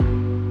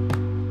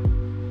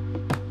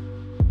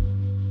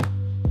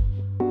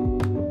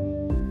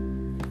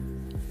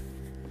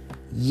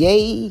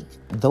Yea,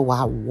 though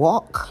I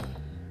walk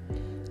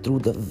through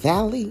the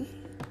valley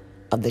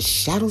of the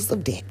shadows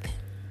of death,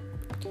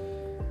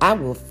 I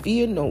will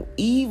fear no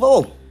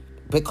evil,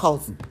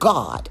 because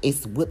God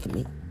is with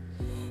me.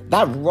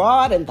 Thy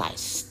rod and thy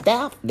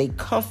staff, they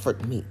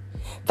comfort me.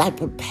 Thy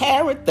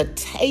prepareth the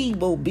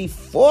table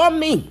before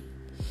me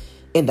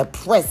in the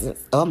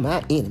presence of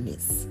my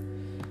enemies.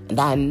 And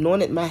thy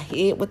anointed my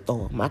head with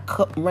oil. My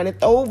cup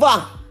runneth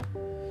over.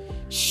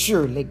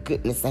 Surely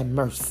goodness and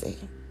mercy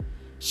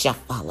shall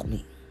follow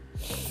me.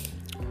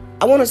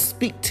 I want to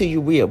speak to you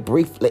real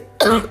briefly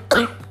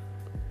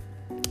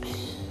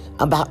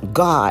about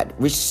God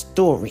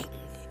restoring.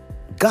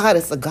 God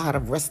is a God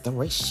of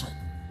restoration.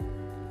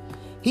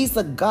 He's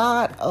a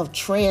God of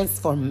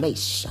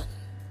transformation.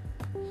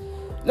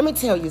 Let me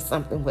tell you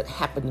something what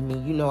happened to me.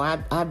 You know,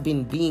 I've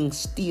been being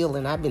still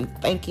and I've been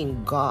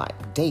thanking God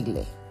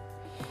daily.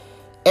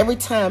 Every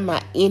time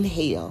I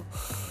inhale,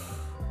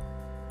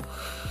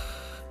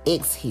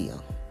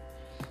 exhale,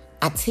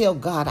 I tell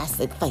God, I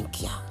say,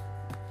 thank you.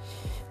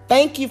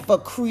 Thank you for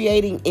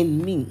creating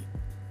in me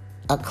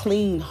a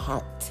clean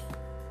heart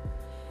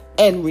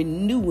and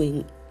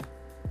renewing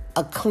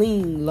a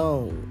clean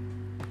lung.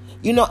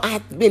 You know,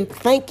 I've been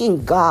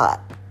thanking God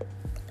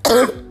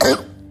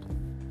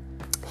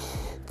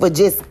for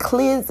just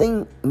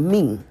cleansing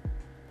me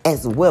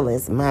as well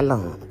as my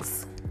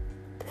lungs.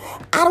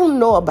 I don't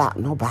know about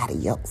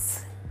nobody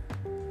else,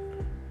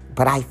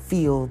 but I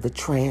feel the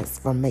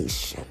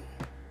transformation.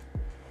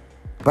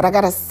 But I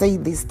got to say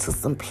this to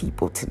some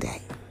people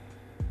today,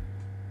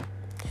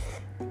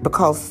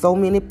 because so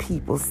many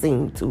people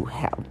seem to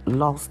have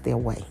lost their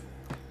way.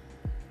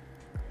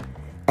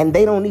 And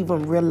they don't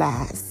even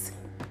realize,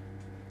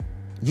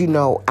 you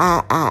know,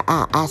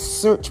 I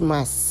search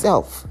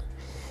myself.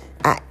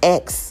 I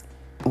asked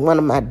one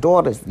of my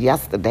daughters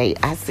yesterday,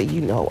 I said,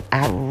 you know,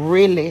 I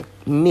really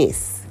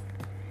miss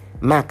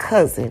my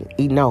cousin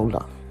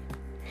Enola.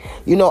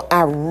 You know,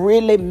 I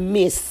really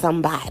miss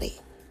somebody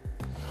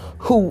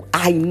who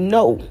I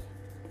know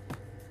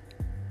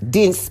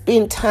didn't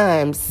spend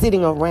time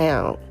sitting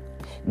around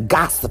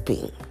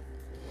gossiping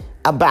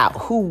about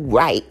who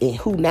right and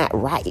who not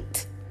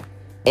right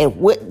and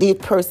what this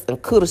person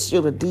could have,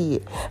 should have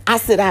did. I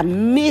said, I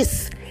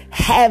miss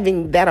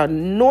having that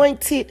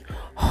anointed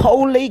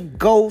Holy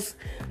Ghost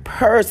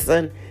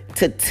person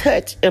to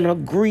touch and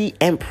agree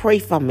and pray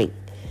for me.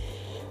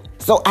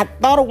 So I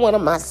thought of one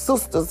of my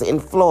sisters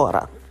in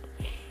Florida,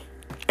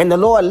 and the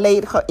Lord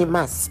laid her in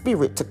my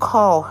spirit to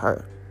call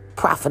her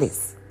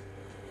Prophetess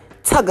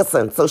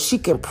Tuggerson so she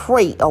can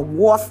pray a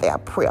warfare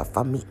prayer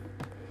for me.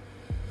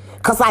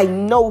 Because I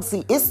know,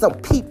 see, it's some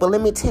people,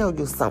 let me tell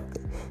you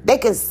something. They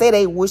can say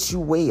they wish you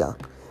well,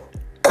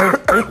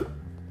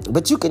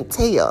 but you can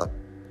tell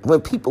when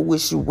people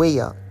wish you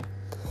well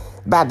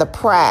by the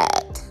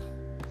pride.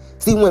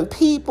 See, when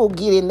people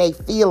get in their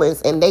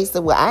feelings and they say,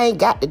 well, I ain't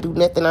got to do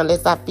nothing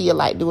unless I feel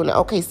like doing it.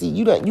 Okay, see,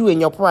 you in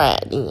your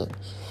pride then.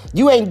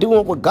 You ain't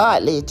doing what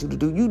God led you to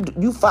do.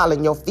 You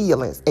following your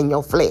feelings and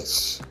your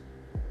flesh.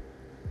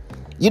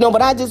 You know,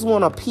 but I just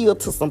want to appeal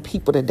to some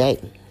people today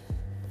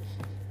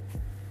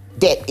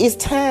that it's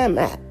time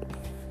out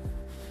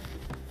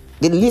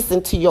to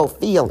listen to your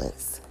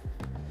feelings.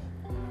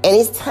 And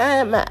it's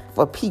time out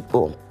for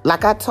people.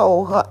 Like I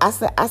told her, I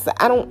said,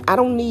 I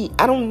don't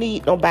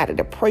need nobody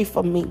to pray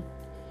for me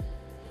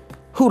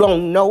who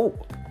don't know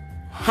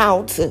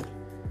how to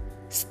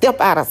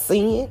step out of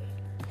sin.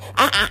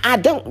 I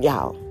don't,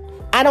 y'all.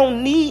 I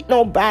don't need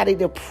nobody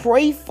to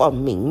pray for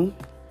me.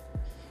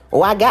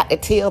 Oh, I got to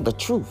tell the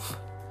truth.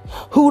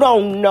 Who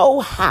don't know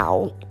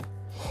how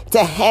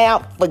to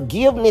have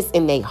forgiveness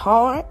in their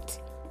heart.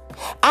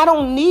 I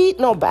don't need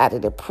nobody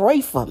to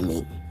pray for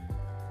me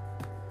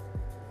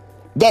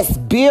that's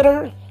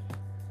bitter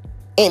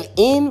and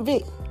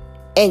envy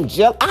and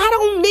jealous. I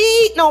don't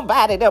need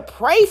nobody to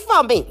pray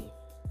for me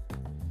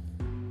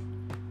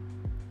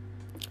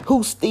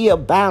who's still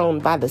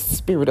bound by the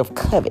spirit of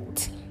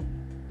covet.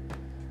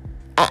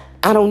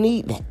 I don't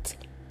need that.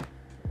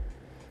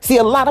 See,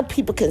 a lot of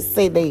people can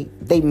say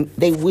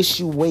they wish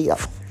you well,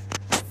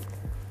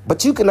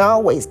 but you can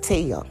always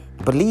tell.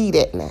 Believe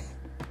that now.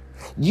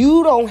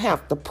 You don't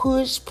have to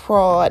push,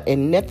 prod,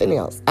 and nothing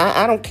else.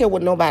 I don't care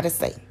what nobody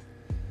say.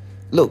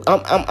 Look,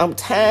 I'm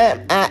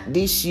time out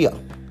this year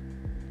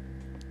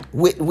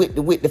with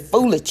the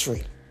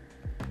foolery.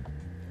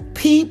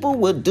 People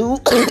will do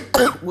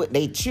what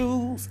they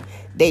choose,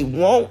 they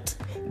want,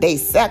 they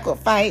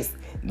sacrifice,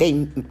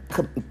 they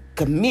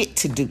commit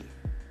to do.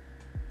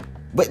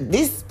 But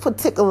this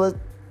particular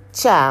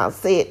child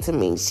said to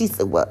me, she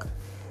said, well,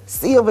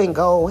 silver and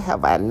gold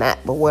have I not,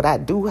 but what I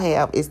do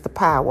have is the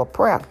power of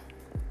prayer.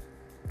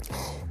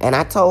 And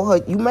I told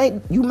her, you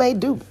may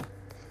do.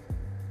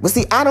 But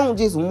see, I don't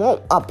just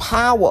want a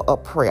power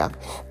of prayer.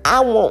 I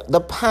want the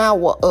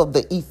power of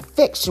the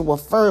effectual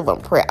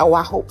fervent prayer. Oh,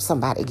 I hope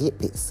somebody get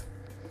this.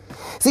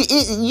 See,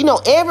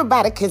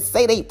 everybody can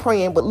say they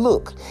praying, but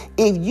look,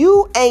 if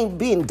you ain't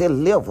been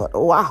delivered,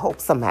 I hope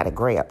somebody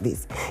grab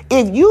this.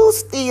 If you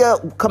still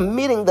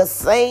committing the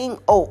same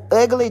old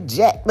ugly,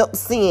 jacked up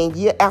sin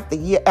year after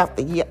year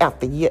after year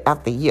after year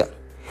after year,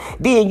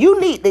 then you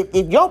need to,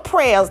 if your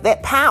prayers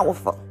that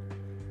powerful,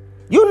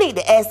 you need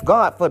to ask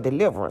God for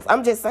deliverance.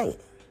 I'm just saying.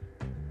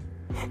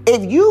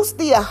 If you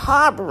still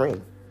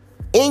harboring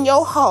in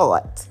your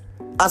heart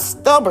a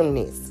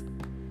stubbornness,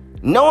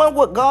 knowing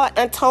what God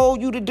done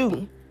told you to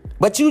do,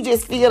 but you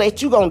just feel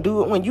that you're going to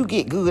do it when you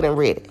get good and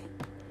ready,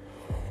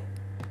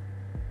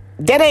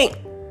 that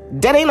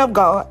ain't of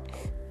God.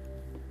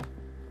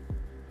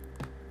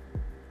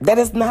 That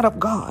is not of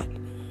God.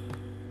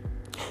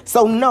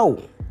 So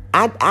no,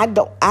 I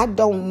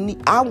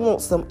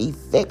want some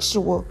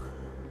effectual,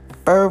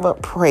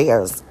 fervent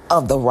prayers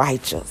of the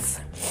righteous.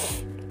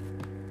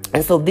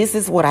 And so this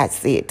is what I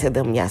said to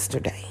them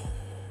yesterday.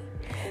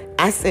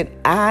 I said,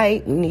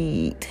 I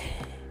need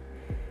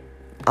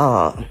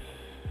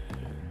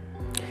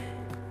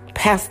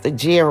Pastor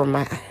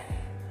Jeremiah,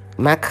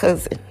 my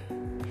cousin,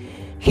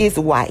 his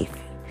wife.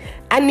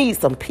 I need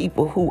some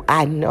people who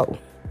I know.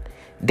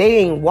 They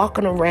ain't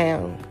walking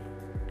around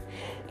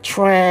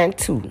trying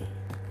to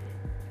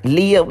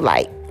live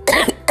like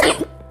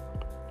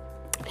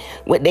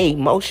with their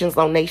emotions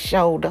on their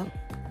shoulder.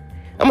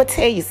 I'm going to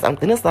tell you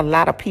something. There's a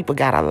lot of people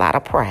got a lot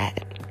of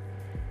pride.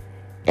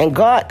 And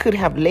God could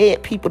have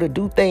led people to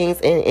do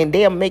things and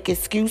they'll make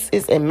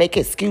excuses and make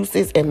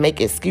excuses and make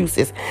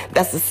excuses.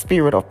 That's the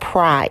spirit of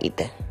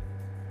pride.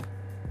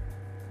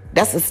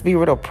 That's the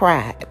spirit of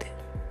pride.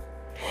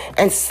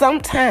 And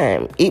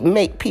sometimes it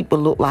make people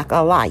look like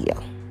a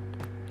liar.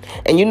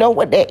 And you know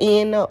what they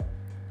end up?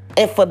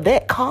 And for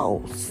that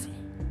cause.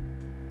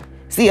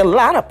 See, a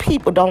lot of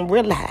people don't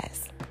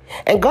realize.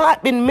 And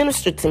God been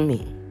ministered to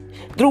me.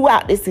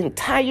 Throughout this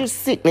entire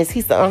sickness,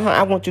 he said,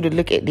 I want you to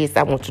look at this.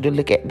 I want you to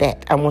look at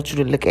that. I want you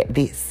to look at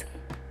this.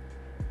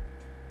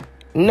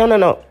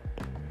 No.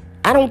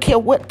 I don't care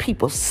what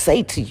people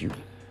say to you.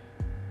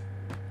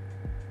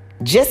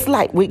 Just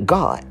like with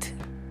God,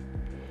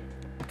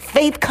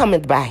 faith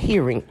cometh by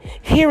hearing,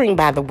 hearing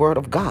by the word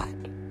of God.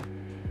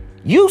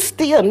 You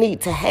still need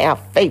to have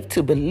faith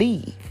to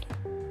believe.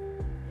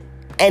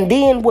 And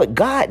then what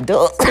God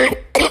does,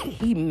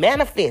 he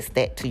manifests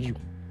that to you.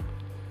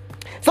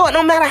 So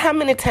no matter how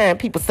many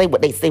times people say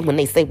what they say when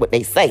they say what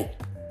they say,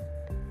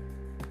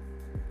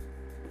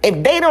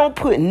 if they don't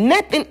put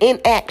nothing in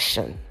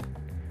action,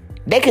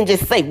 they can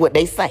just say what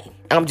they say.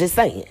 I'm just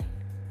saying.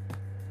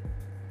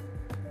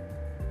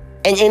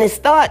 And it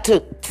start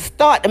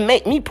to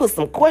make me put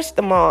some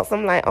question marks.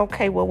 I'm like,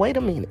 okay, well, wait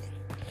a minute.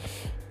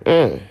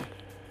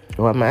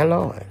 Well, my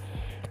Lord.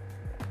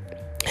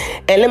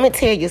 And let me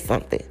tell you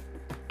something.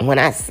 When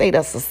I say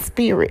that's a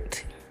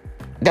spirit,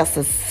 that's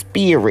a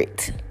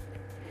spirit.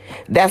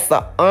 That's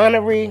an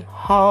honoring,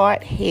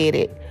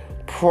 hard-headed,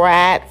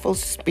 prideful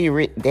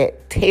spirit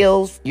that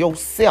tells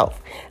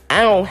yourself,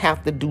 I don't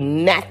have to do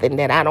nothing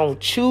that I don't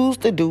choose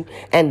to do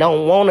and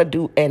don't want to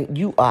do, and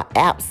you are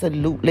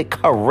absolutely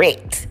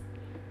correct.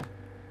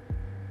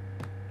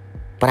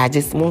 But I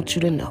just want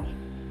you to know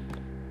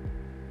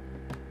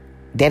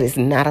that is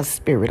not a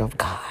spirit of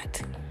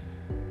God.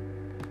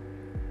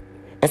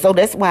 And so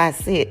that's why I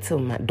said to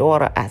my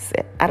daughter, I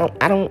said, I don't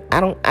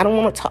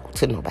want to talk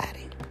to nobody.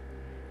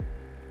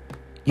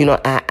 You know,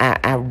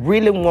 I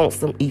really want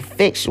some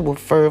effectual,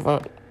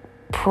 fervent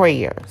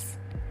prayers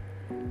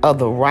of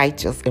the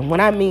righteous. And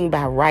what I mean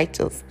by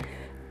righteous,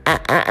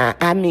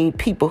 I mean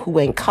people who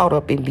ain't caught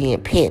up in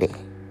being petty.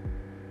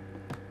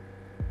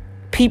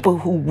 People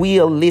who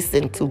will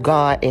listen to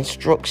God's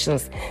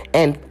instructions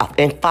and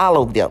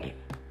follow them.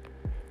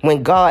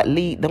 When God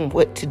lead them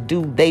what to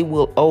do, they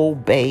will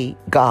obey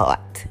God.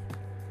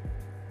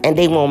 And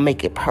they won't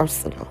make it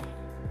personal.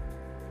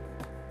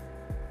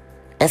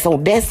 And so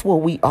that's where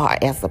we are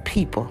as a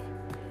people.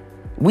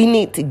 We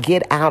need to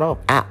get out of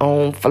our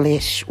own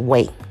flesh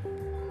way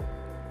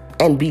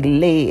and be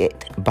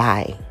led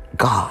by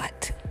God.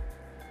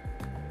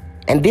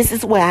 And this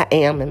is where I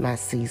am in my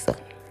season.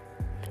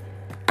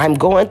 I'm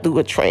going through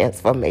a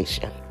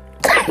transformation.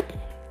 I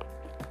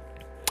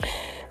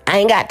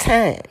ain't got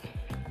time.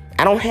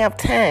 I don't have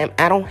time.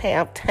 I don't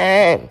have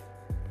time.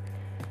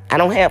 I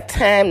don't have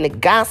time to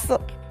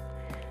gossip.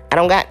 I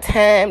don't got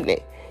time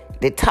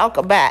to talk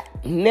about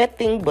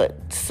nothing but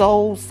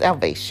soul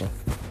salvation.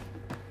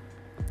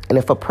 And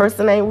if a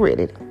person ain't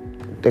ready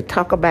to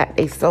talk about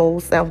their soul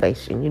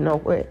salvation, you know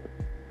what?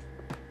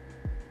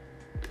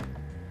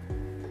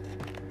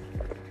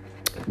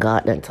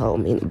 God done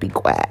told me to be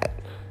quiet.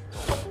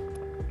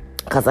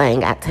 Because I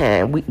ain't got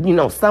time.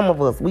 Some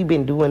of us, we've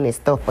been doing this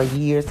stuff for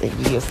years and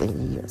years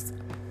and years.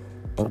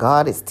 And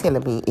God is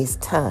telling me it's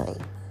time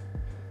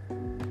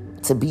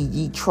to be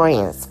ye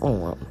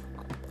transformed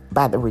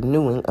by the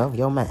renewing of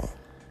your mind.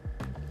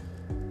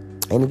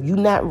 And if you're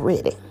not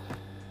ready,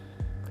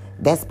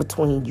 that's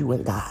between you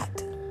and God.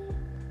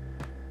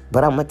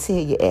 But I'm going to tell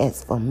you,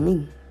 as for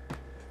me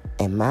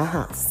and my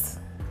house,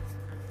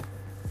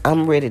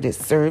 I'm ready to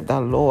serve the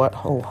Lord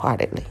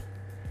wholeheartedly.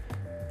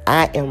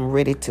 I am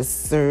ready to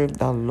serve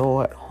the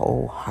Lord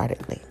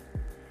wholeheartedly.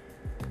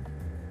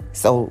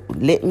 So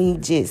let me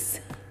just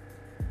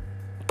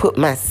put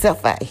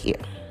myself out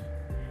here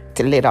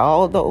to let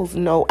all those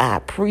know I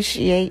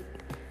appreciate.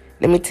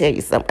 Let me tell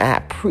you something. I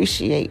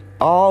appreciate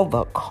all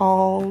the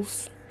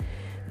calls,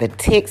 the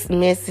text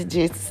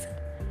messages,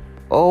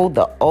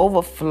 the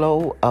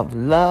overflow of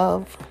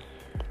love.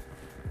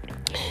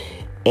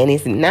 And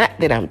it's not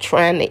that I'm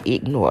trying to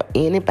ignore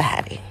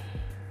anybody,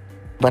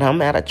 but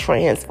I'm at a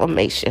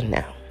transformation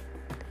now.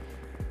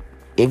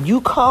 If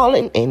you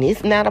calling and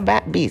it's not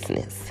about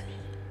business,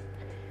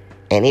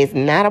 and it's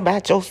not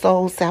about your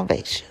soul's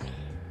salvation,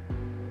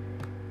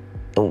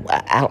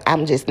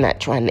 I'm just not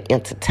trying to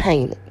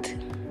entertain it.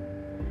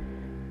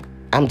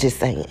 I'm just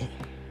saying.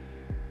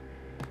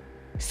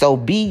 So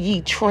be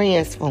ye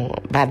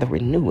transformed by the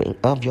renewing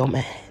of your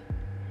mind.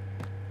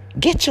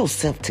 Get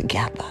yourself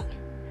together.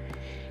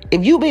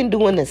 If you've been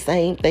doing the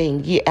same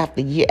thing year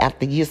after year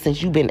after year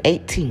since you've been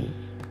 18,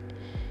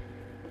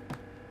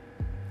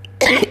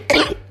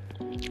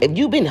 if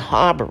you've been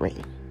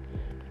harboring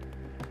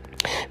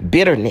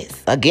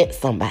bitterness against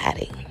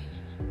somebody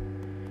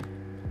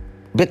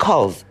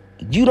because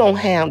you don't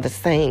have the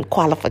same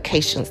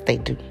qualifications they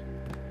do,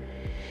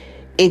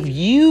 if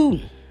you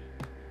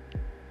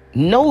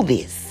know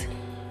this,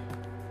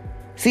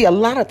 see, a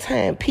lot of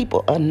time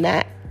people are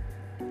not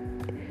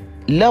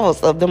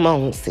lovers of their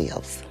own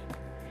selves.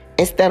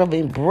 Instead of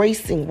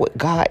embracing what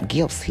God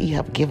gifts He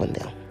have given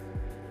them,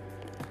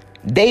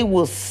 they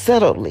will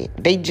settle it.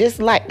 They just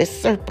like the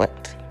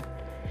serpent.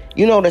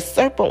 You know, the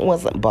serpent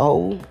wasn't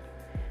bold.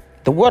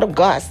 The Word of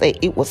God said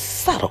it was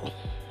subtle.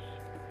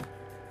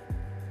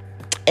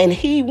 And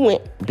he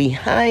went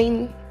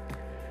behind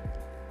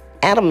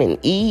Adam and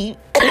Eve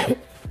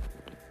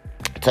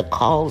to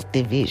cause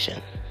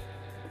division.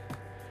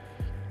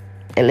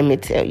 And let me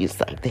tell you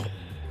something.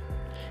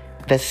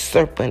 The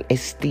serpent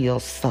is still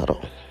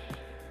subtle.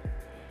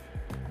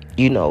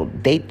 You know,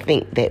 they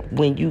think that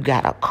when you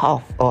got a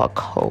cough or a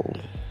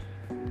cold,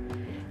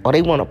 or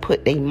they want to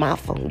put their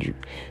mouth on you,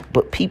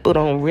 but people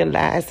don't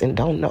realize and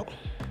don't know.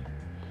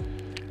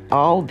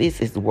 All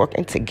this is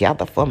working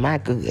together for my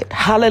good.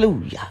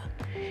 Hallelujah.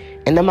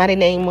 In the mighty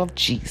name of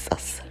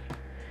Jesus,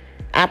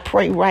 I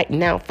pray right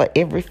now for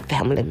every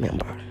family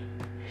member.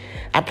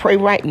 I pray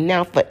right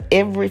now for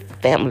every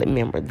family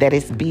member that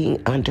is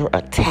being under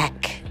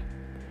attack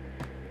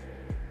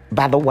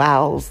by the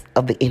wiles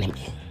of the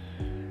enemy.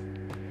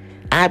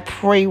 I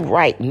pray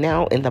right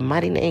now in the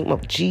mighty name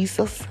of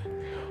Jesus,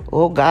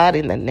 oh God,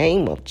 in the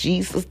name of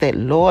Jesus, that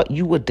Lord,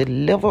 you would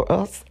deliver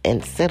us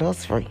and set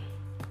us free.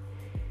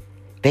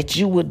 That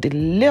you would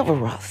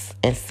deliver us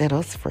and set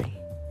us free.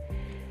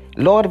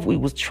 Lord, if we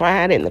was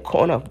tried in the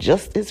corner of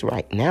justice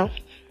right now,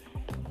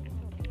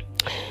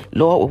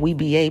 Lord, will we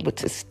be able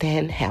to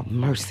stand, have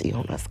mercy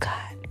on us,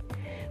 God.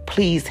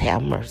 Please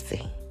have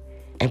mercy.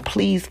 And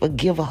please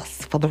forgive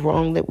us for the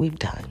wrong that we've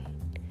done.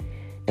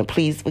 And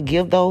please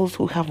forgive those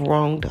who have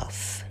wronged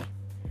us.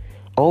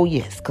 Oh,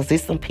 yes, because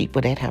there's some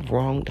people that have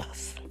wronged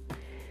us.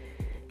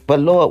 But,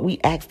 Lord, we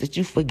ask that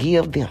you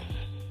forgive them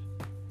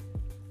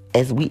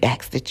as we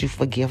ask that you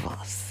forgive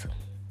us.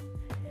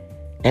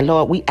 And,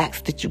 Lord, we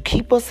ask that you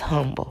keep us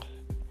humble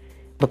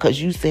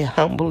because you said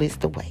humble is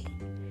the way.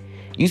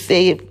 You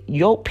say if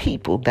your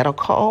people that are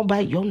called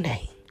by your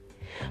name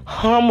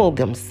humble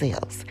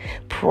themselves,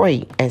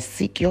 pray and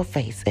seek your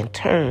face and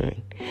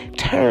turn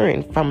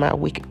from our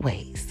wicked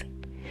ways,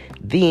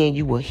 then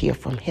you will hear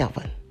from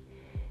heaven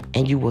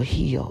and you will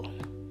heal.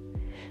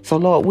 So,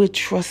 Lord, we're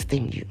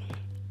trusting you.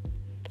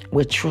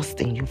 We're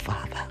trusting you,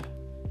 Father,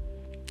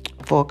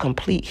 for a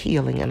complete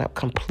healing and a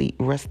complete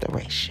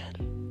restoration.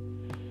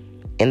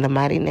 In the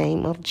mighty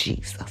name of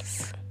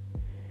Jesus,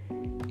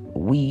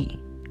 we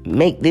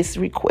make this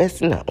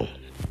request known.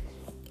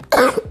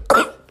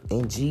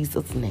 In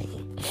Jesus'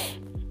 name,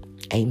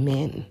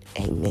 amen,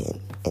 amen,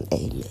 and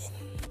amen.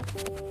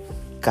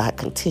 God,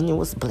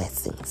 continuous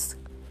blessings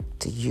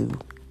to you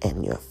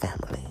and your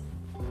family.